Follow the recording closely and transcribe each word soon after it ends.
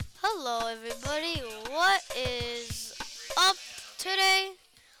Hello, everybody. What is up today?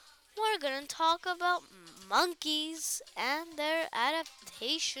 We're gonna talk about monkeys and their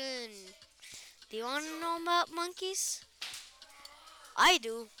adaptation. Do you want to know about monkeys? I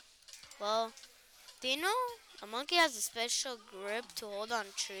do. Well, do you know a monkey has a special grip to hold on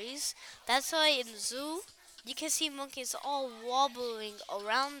trees? That's why in zoo you can see monkeys all wobbling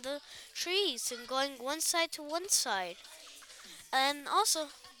around the trees and going one side to one side. And also,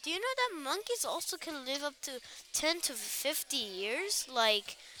 do you know that monkeys also can live up to 10 to 50 years?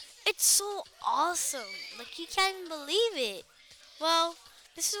 Like, it's so awesome. Like, you can't even believe it. Well,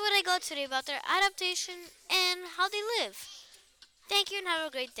 this is what I got today about their adaptation and how they live. Thank you and have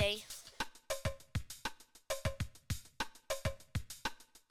a great day.